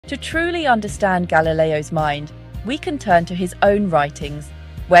To truly understand Galileo's mind, we can turn to his own writings,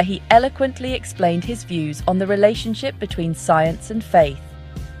 where he eloquently explained his views on the relationship between science and faith.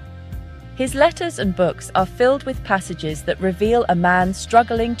 His letters and books are filled with passages that reveal a man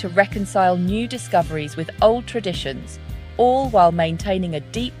struggling to reconcile new discoveries with old traditions, all while maintaining a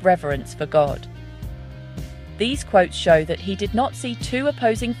deep reverence for God. These quotes show that he did not see two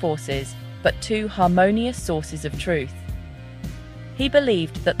opposing forces, but two harmonious sources of truth. He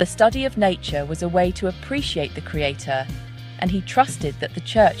believed that the study of nature was a way to appreciate the Creator, and he trusted that the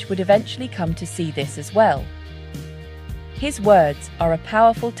Church would eventually come to see this as well. His words are a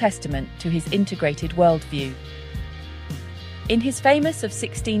powerful testament to his integrated worldview. In his famous of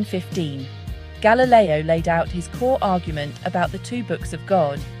 1615, Galileo laid out his core argument about the two books of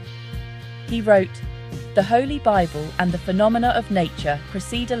God. He wrote, "The Holy Bible and the phenomena of nature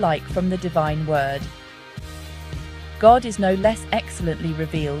proceed alike from the divine word. God is no less excellently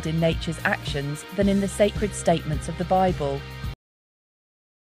revealed in nature's actions than in the sacred statements of the Bible,